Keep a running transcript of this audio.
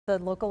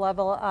the local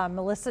level,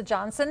 Melesa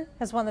Johnson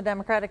has won the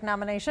Democratic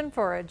nomination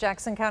for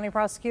Jackson County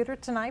Prosecutor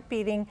tonight,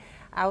 beating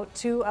out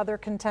two other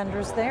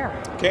contenders there.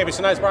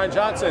 KBC 9's Brian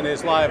Johnson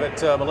is live at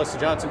Melesa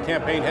Johnson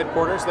campaign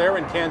headquarters there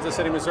in Kansas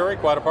City, Missouri.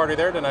 Quite a party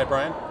there tonight,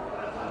 Brian.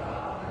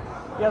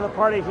 Yeah, the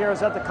party here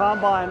is at the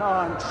Combine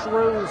on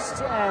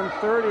Troost and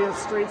 30th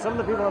Street. Some of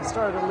the people have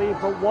started to leave,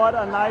 but what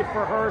a night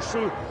for her.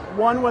 She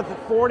won with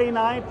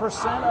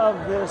 49%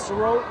 of this,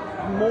 wrote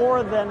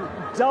more than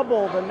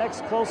double the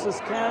next closest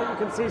candidate.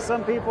 You can see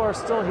some people are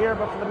still here,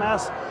 but for the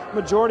mass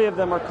majority of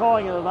them are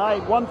calling it a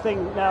night. One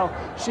thing now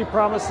she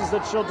promises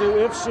that she'll do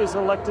if she's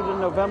elected in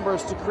November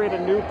is to create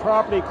a new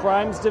property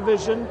crimes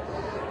division.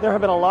 There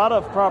have been a lot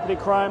of property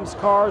crimes,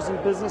 cars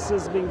and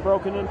businesses being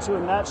broken into,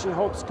 and that she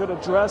hopes could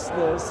address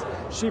this.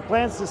 She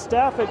plans to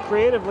staff it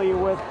creatively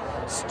with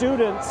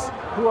students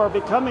who are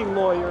becoming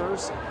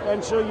lawyers,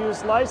 and she'll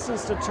use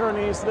licensed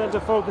attorneys then to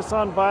focus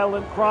on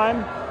violent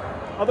crime.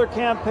 Other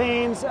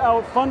campaigns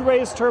out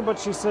fundraised her, but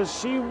she says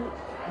she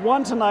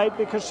won tonight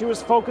because she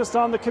was focused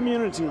on the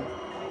community.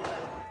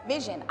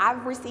 Vision.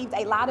 I've received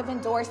a lot of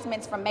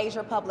endorsements from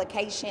major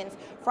publications,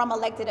 from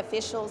elected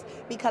officials,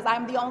 because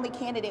I'm the only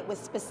candidate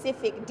with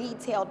specific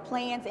detailed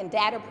plans and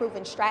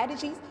data-proven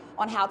strategies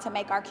on how to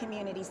make our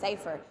community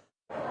safer.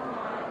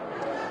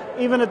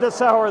 Even at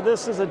this hour,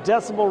 this is a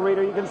decibel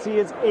reader. You can see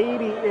it's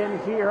 80 in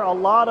here. A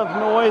lot of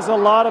noise, a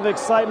lot of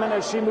excitement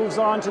as she moves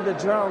on to the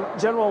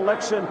general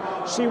election.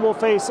 She will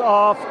face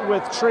off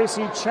with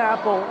Tracy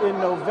Chappell in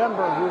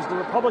November, who is the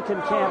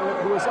Republican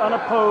candidate, who is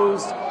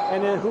unopposed,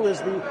 and who is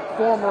the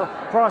former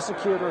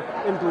prosecutor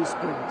in Blue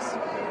Springs.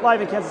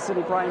 Live in Kansas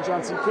City, Brian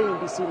Johnson,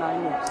 KBC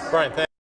 9 News. Brian, thanks.